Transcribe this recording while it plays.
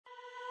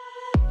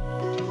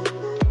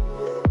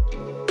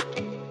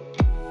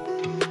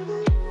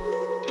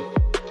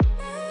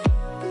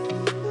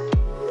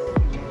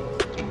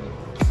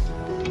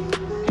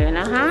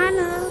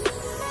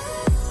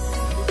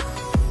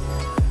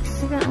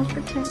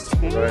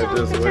Right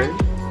this way.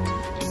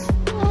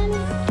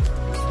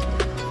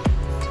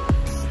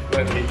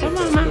 Come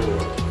on, Mom.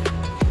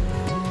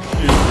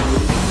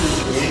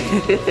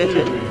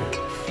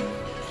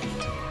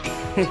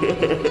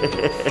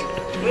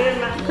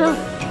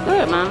 Go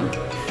ahead, Mom.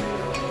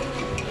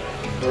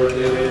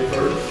 Birthday lady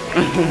first. A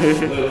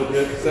little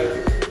bit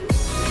second.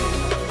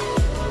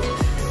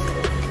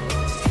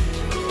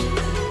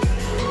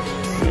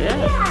 Yeah.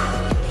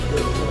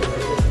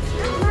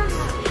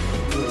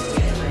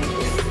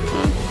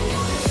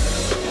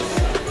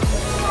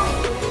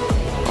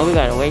 Oh, we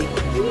gotta wait.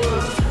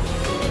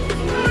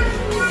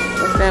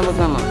 What's that? What's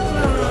on?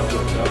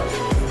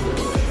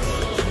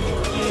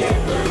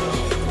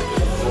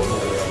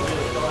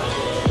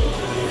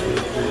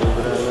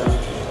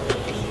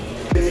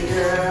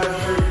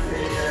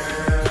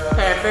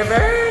 Happy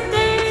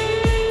birthday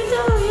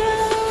to you.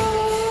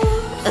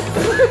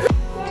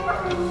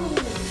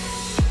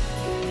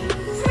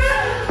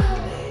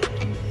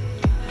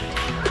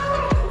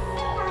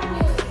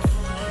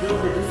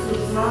 This is too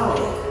small.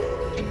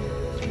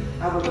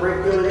 I would break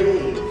your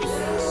legs.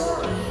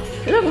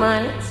 Look,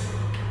 man.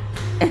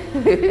 Look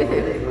at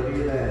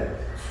that.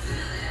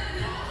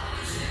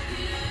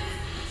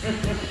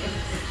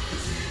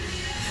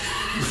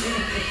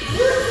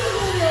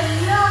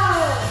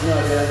 No, I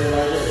did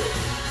like this.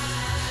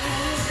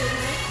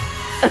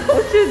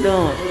 What you doing?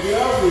 Look at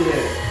y'all do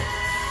that.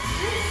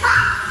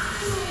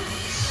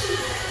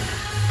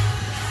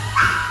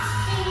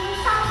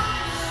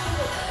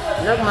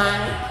 Look,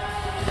 man.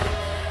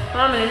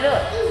 How many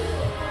look?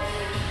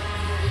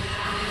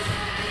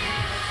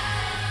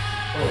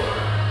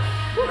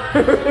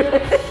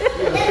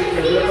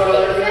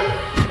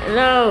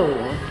 No.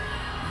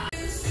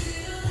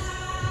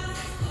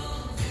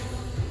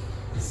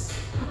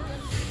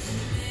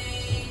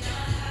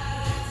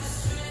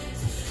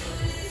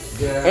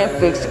 And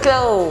fix your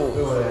clothes.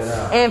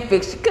 And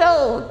fix your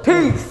clothes.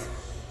 Peace.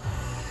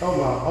 Oh,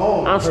 my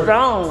arm. I'm hurt.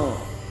 strong.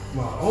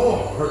 My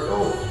arm hurt.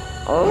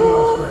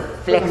 Oh,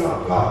 flex,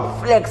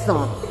 flex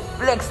on,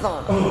 flex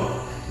on.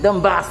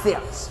 Them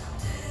biceps,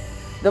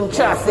 them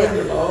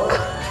triceps.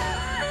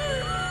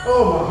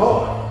 Oh, my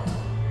heart.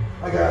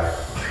 I got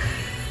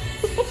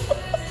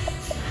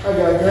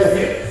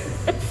grandkids.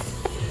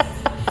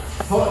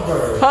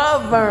 Heartburn.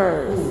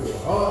 Heartburn. Ooh,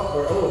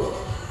 heartburn. Oh.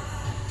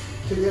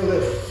 Check your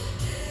lips.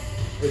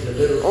 It's a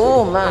little.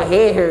 Oh, my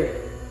head hurt.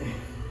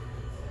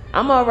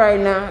 I'm all right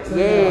now.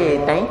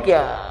 Yeah, thank you.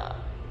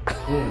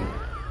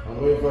 I'm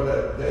waiting for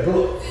that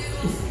hook.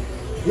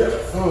 Yep.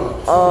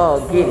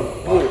 Oh, get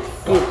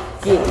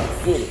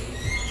it.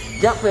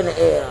 Jump in the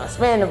air,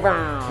 spin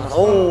around.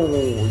 Oh,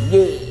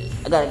 yeah.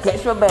 I gotta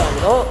catch my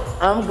balance. Oh,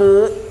 I'm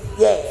good.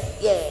 Yeah.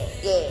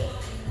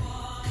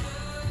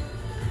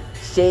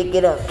 Shake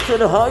it up to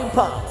the high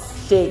power.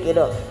 Shake it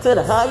up to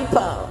the high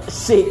power.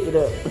 Shake it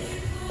up.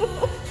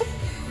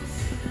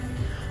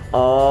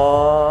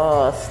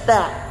 Oh,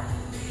 stop.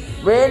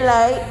 Red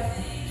light.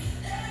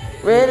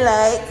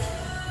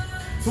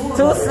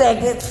 2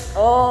 seconds.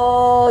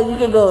 Oh, you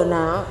can go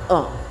now.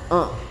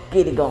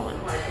 Get it going.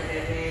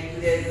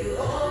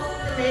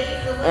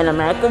 And a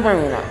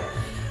macarena.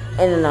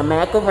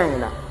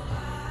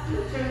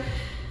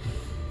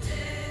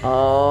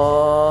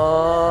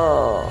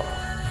 Oh.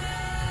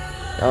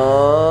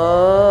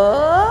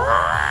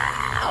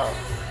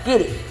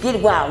 Get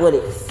wild with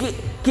it.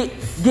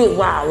 Get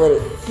wild with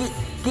it.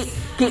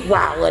 Get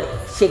wild with it.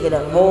 Shake it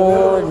up.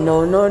 Oh,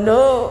 no.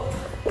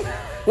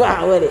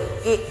 Wild with it.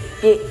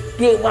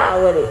 Get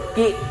wild with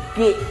it.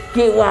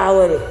 Get wild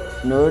with it.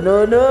 No.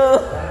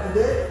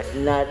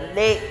 Not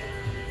today.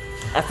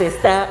 I said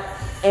stop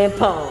and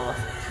pause.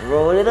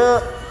 Roll it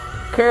up.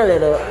 Curl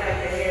it up.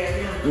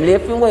 I'm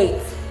lifting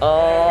weights.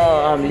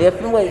 Oh, I'm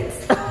lifting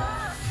weights.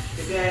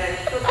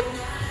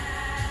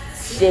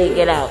 Shake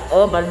it out.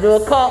 Oh, I'm about to do a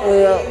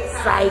cartwheel.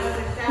 Psych.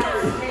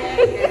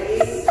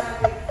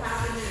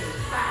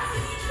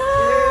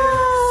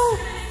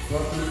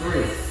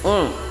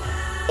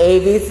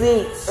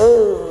 ABC.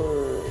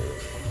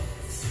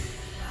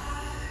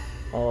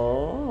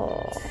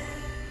 Oh,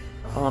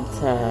 I'm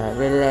tired.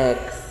 Relax.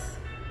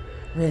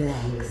 I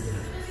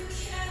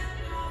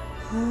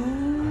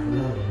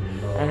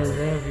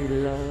love you,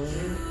 love.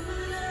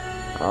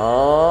 Oh,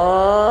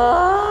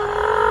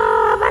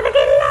 I'm about to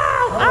get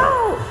loud.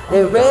 Oh,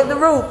 they raise the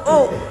roof.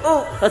 Oh.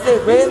 I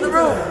said raise the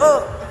roof.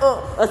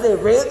 I said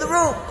raise the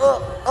roof.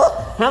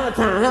 Hammer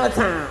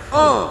time.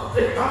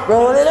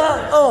 Roll it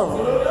up.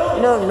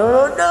 No.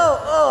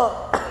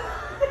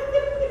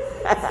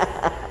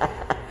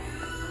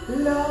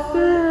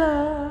 Lord,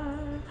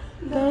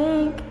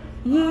 thank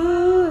you,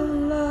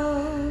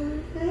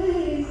 Lord.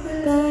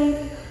 Thank.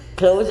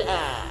 Close your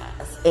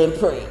eyes and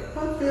pray.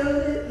 I'm feeling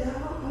it,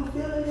 y'all. I'm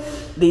feeling it.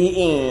 The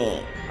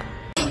end.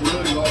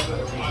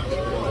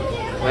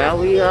 Well,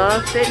 we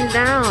are sitting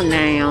down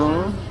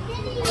now.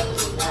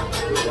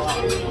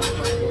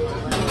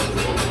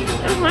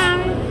 Come on.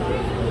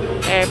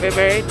 Happy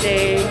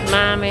birthday,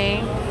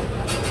 Mommy.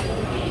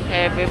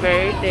 Happy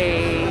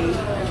birthday.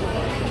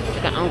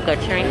 Look at Uncle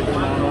Trent.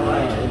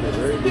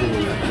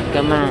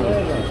 Come on.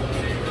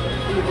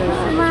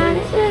 Come on.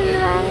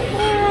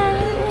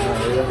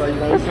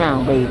 What's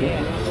wrong, baby?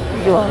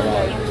 You all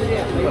right?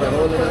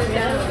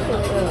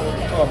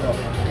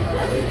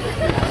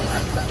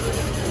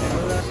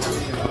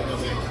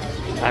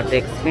 I've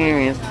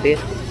experienced this.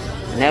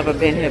 Never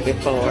been here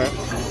before.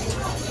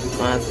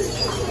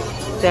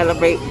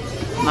 Celebrate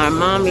my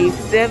mommy's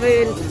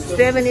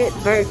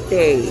 70th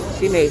birthday.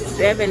 She made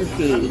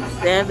 70.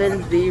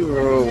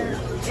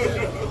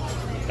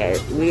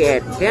 We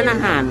at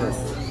Benihana's.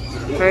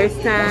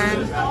 First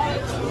time.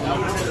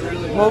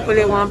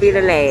 Hopefully it won't be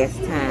the last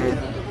time.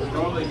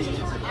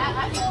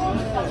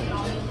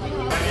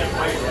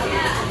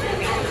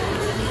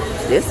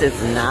 This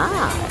is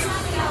not.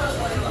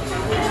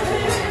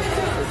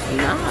 It's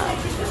not.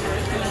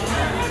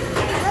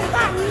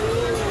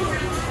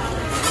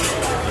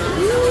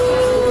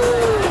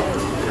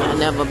 I've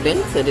never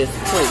been to this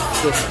place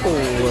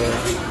before.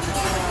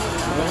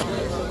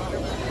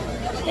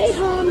 Hey,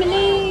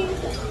 Harmony.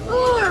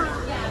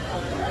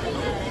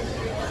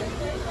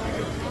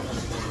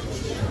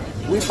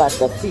 We about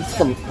to see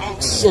some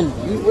action.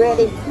 You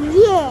ready?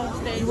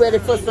 Yeah. You ready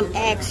for some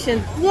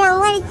action? Yeah,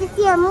 I'm ready to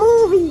see a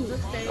movie.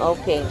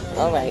 Okay,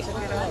 all right.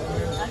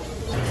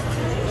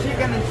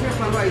 Chicken and shrimp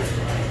rice.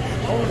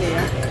 Oh,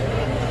 there.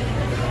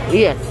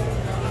 Yes.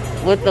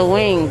 With the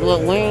wings.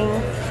 What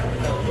wings?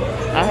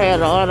 I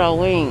had all the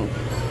wings.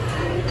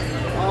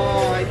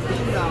 Oh, I think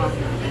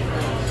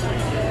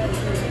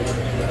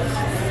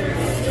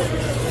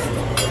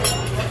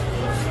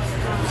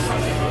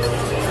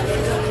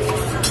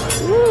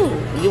Woo.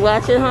 You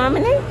watching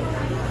Harmony?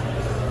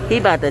 He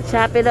about to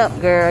chop it up,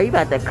 girl. He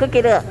about to cook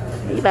it up.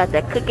 He about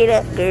to cook it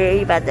up, girl.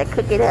 He about to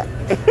cook it up.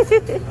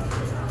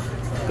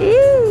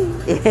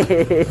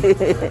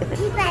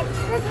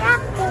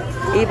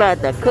 He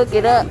about to cook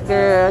it up,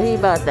 girl. He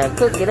about to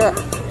cook it up.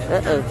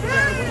 Uh-oh.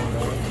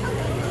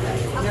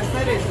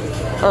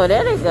 Oh,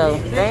 there they go.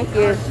 Thank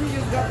you.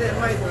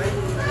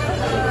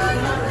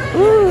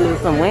 Ooh,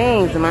 some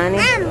wings, money.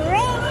 I'm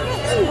ready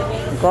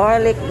to eat.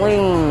 Garlic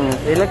wings.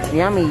 It looks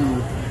yummy.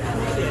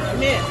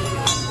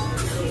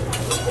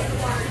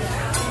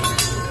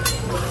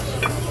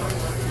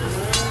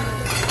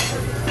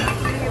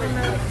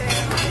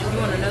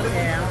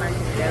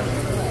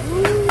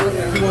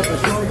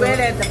 Spread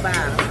at the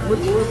bottom.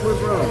 What's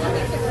wrong?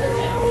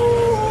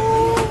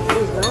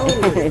 What's wrong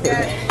with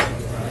that?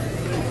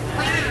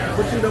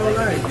 What you don't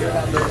like?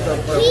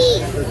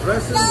 The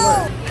dressing?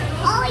 What?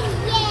 Oh,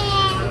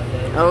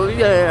 yeah. Oh,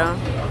 yeah.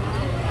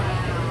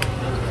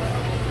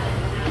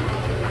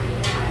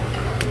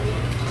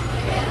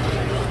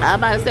 I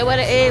about to say where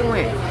the egg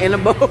went. In the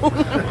bowl.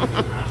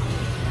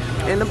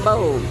 In the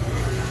bowl.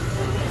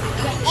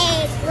 The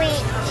egg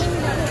went in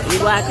the You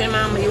watching,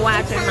 mama? You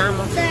watching,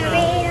 mama?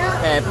 cereal.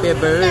 Happy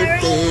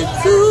birthday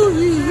to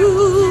you.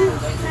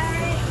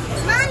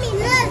 Mommy,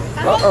 look.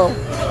 Uh-oh.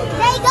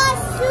 They got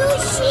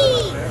sushi.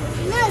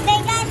 Look, they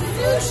got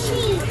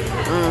sushi.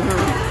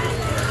 Mm-hmm.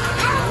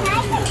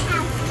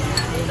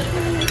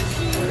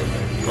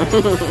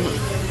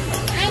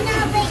 I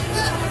know they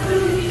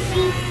eat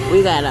sushi. We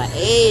got an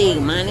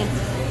egg, money.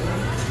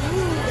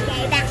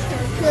 Okay, back to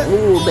the cook.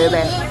 Ooh,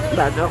 baby.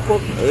 About to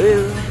cook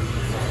egg.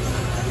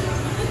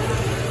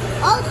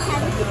 Oh,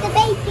 have a piece of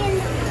bacon.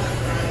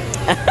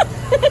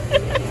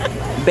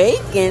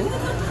 Bacon?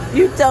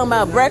 You talking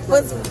about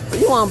breakfast?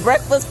 You want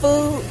breakfast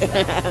food?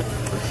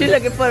 She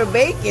looking for the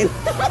bacon.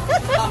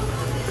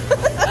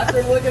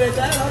 After looking at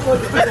that, I'm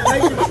looking for the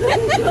bacon.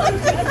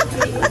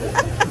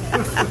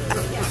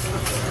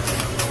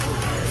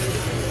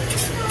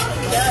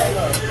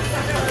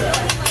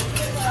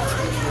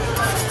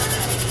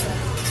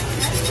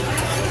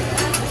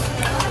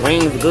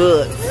 Wings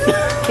good.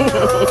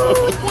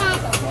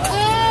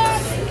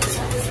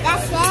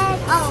 That's it.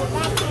 Oh,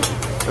 that's it.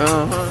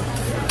 Uh-huh.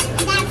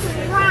 That's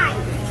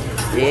rice.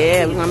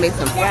 Yeah, we're gonna make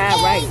some fried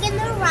Egg rice. in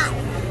the rice.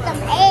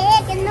 Some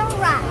egg in the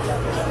rice.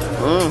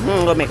 Mm-hmm.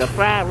 Gonna make a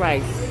fried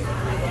rice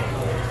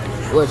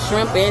with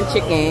shrimp and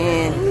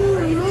chicken.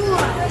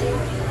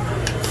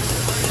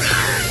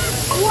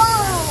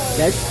 Whoa.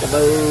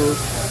 Vegetables.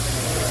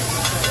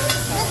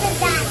 Look at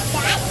that.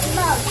 That's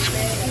smoke.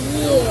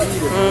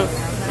 Yeah.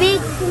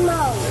 Big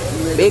smoke.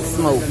 Big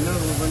smoke.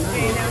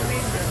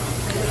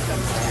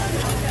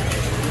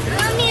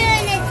 Mommy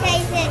gonna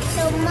taste it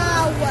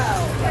tomorrow.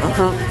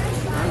 Uh-huh.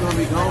 I'm gonna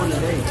be gone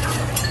today.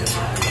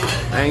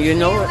 And you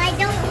know it. I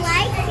don't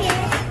like it.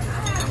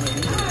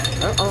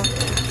 Uh-oh.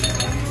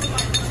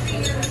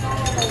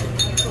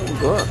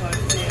 Good.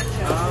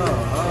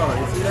 Oh,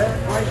 you see that?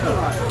 White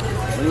color.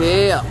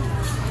 Yeah.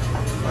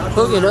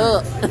 Cook it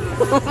up.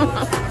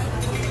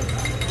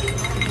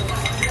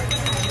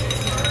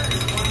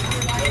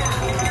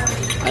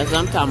 That's what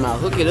I'm talking about.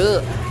 Hook it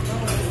up.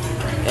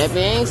 If it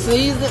ain't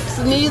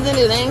sneezing,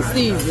 it ain't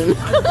seasoned.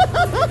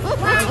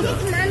 Why is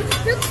Mom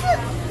super?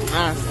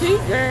 See,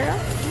 girl.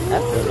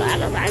 That's a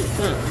lot of rice.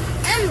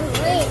 I'm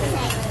ready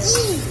to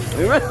eat.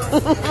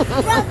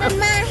 Rubbing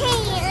my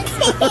hands.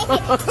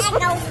 I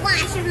don't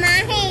wash my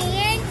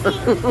hands.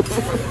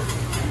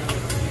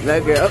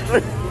 Look up.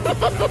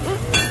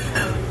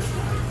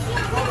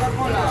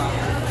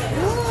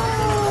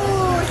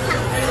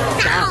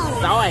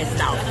 Soy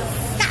sauce.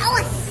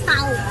 Sour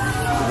salt.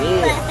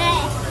 Yeah.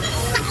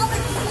 Sour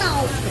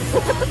salt.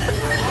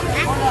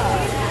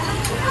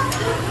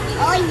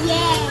 Oh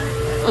yeah.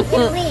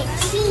 With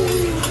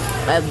cheese.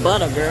 That's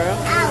butter, girl.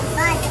 Oh,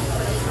 butter.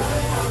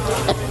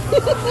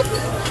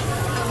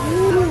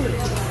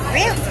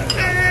 Real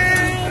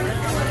time.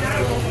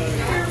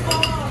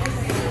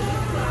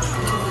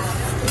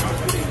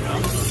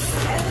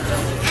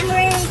 I'm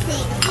ready to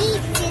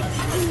eat this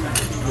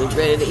food. You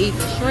ready to eat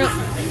the shrimp?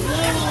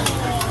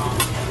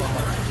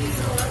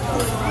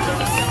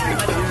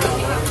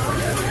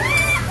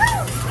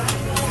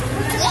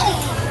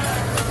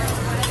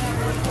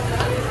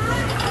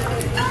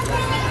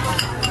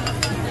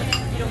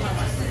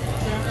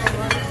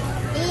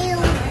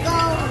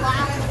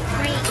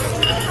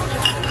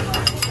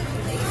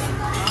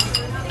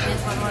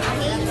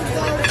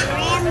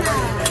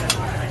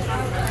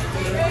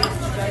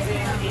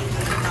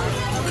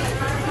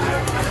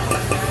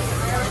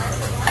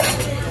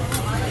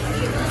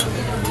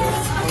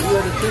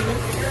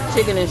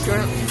 Chicken and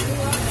shrimp.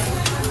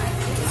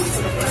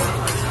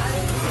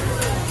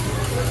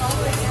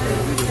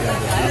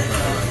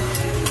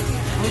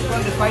 Which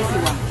one's the spicy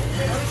one?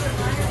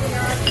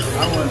 I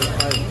want the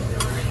spicy.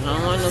 I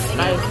don't want no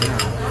spicy.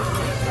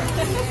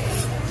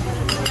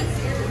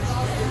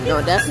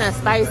 No, that's not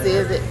spicy,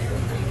 is it?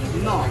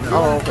 No.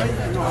 Oh, okay.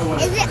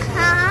 Is it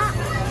hot?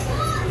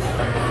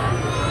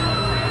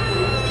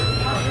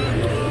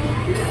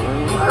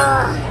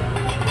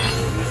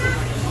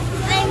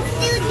 I'm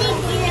still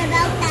thinking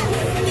about that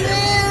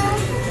smell.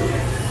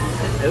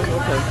 It's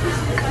okay.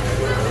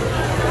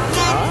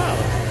 Oh.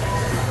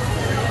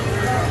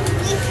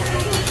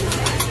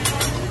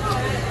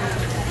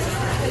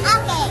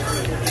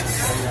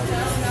 Okay.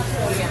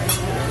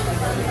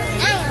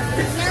 I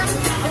am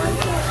not going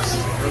to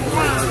eat that.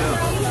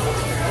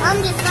 I'm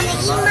just gonna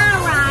eat my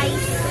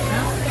rice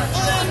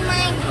and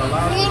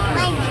drink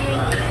my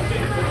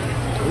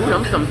drink. Ooh,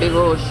 them some big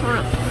old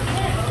shrimp.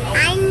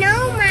 I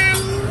know,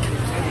 Mommy.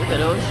 Look at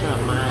those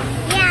shrimp, man.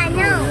 Yeah, I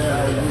know.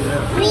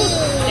 Big.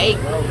 Hey,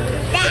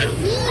 That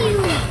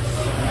huge.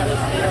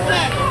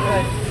 That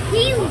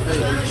huge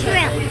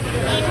shrimp.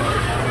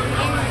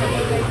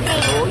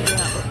 oh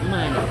yeah,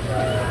 man.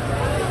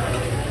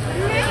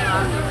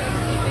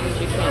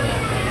 Chicken.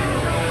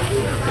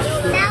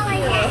 That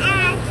was the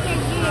ass to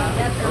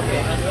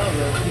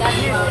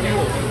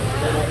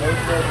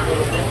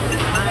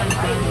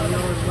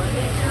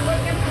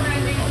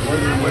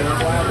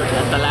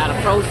That's a lot of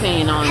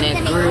protein on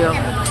that grill.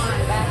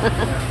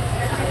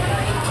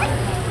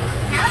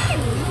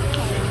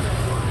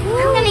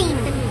 I'm gonna eat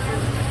the meat.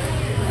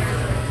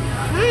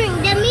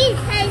 The meat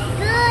tastes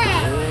good.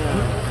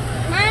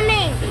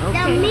 Mommy,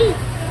 the meat.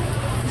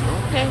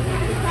 Okay.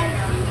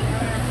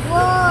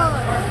 Whoa.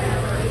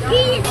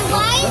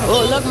 Why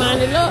Oh, look,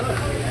 Mandy, look.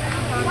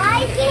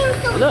 Why is it getting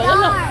so Look, look,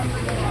 look. dark?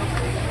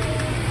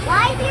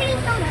 Why is it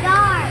getting so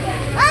dark?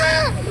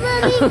 Ah,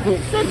 Mommy.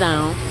 Sit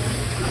down.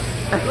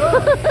 What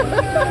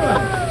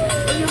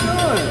are you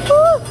doing?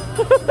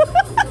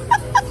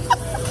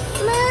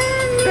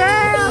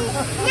 Girl,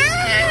 No.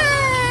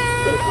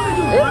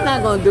 it's not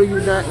gonna do you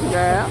nothing,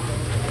 girl.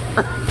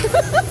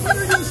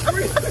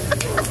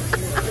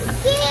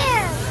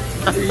 Here.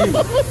 You're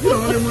the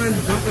only one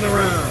jumping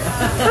around.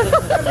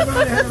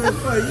 Everybody having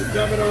fun. You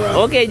jumping around.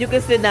 Okay, you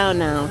can sit down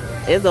now.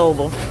 It's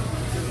over.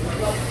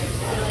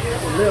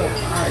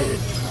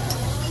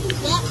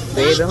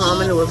 Baby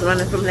Harmony was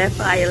running from that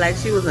fire like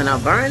she was in a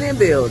burning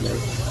building.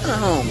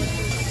 Homie.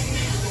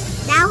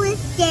 That was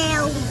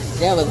scary.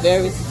 That was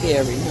very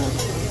scary, huh?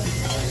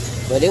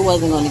 But it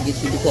wasn't going to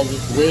get you because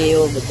it's way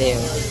over there.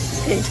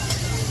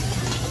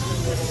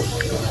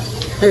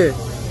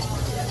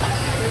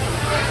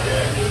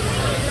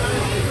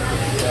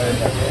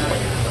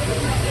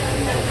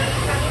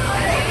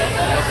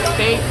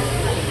 Steak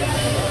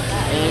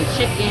and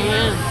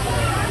chicken.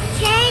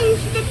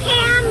 Change the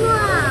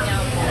camera.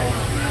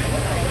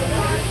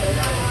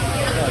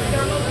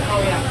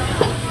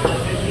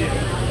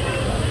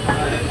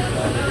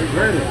 You're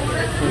ready.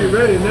 You're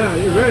ready now.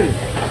 You're ready.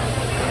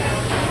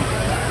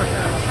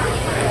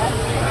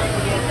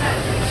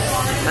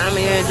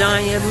 Mommy, you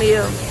enjoying your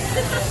meal?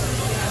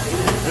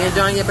 You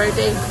enjoying your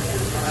birthday?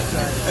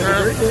 Happy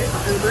birthday.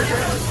 Happy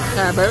birthday.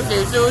 Happy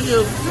birthday to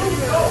you.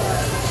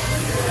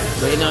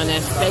 Waiting on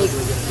that steak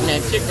and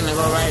that chicken to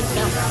go right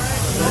now.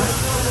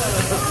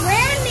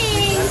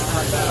 Women.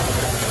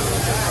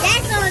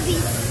 That's gonna be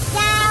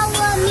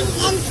sour meat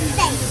and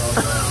steak.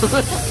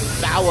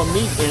 Sour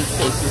meat and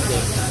steak, you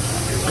said.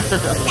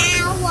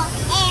 Sour.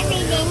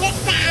 Everything is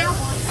sour.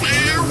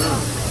 Sour.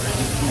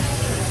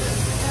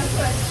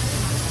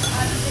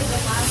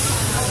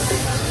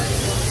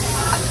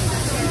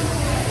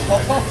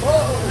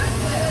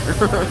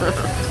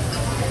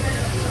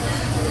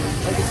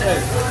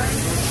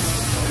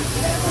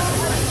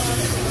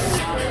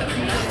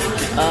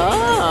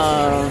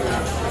 Oh,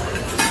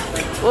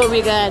 what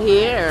we got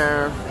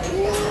here?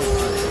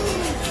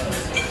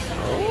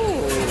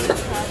 Oh,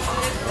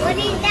 What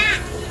is that?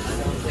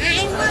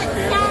 I want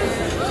some.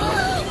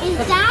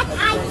 Is that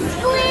ice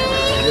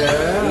cream?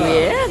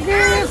 Yeah,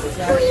 girl. Ice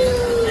cream.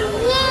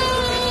 Yay.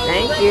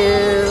 Thank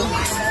you.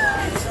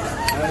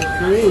 Ice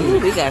cream.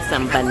 We got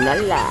some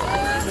vanilla.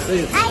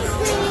 Ice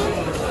cream.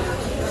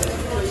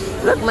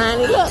 Look,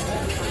 Monty, look.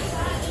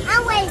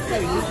 Oh, wait. Ice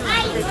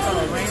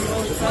cream.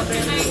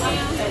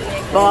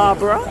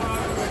 Barbara.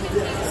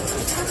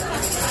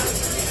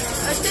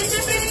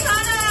 Attention, Big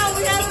Hana.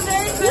 We have a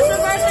very special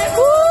birthday.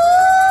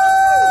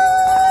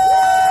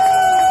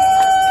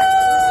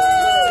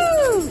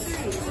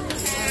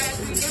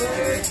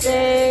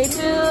 Birthday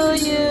to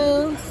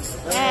you.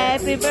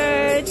 Happy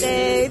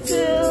birthday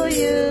to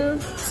you.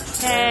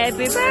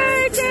 Happy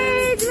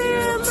birthday,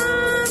 dear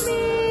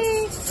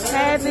mommy.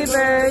 Happy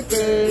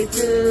birthday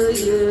to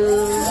you.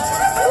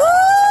 Woo!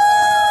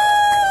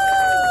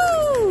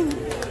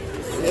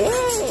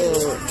 Yeah.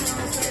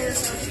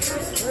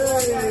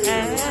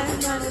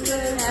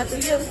 Happy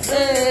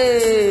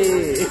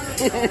birthday.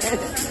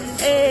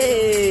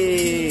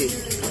 Hey.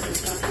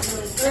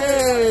 Hey.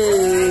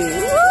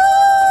 Woo!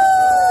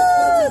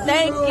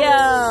 Thank you.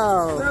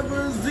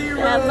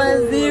 7-0.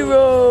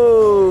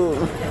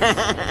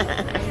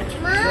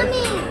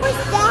 Mommy,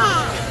 what's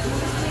that?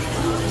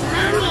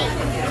 Mommy.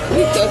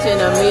 We catching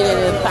a meat in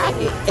his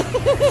pocket.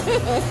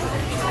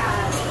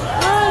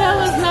 Oh, that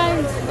was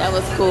nice. That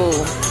was cool.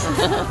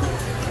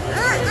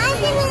 I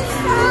didn't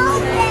know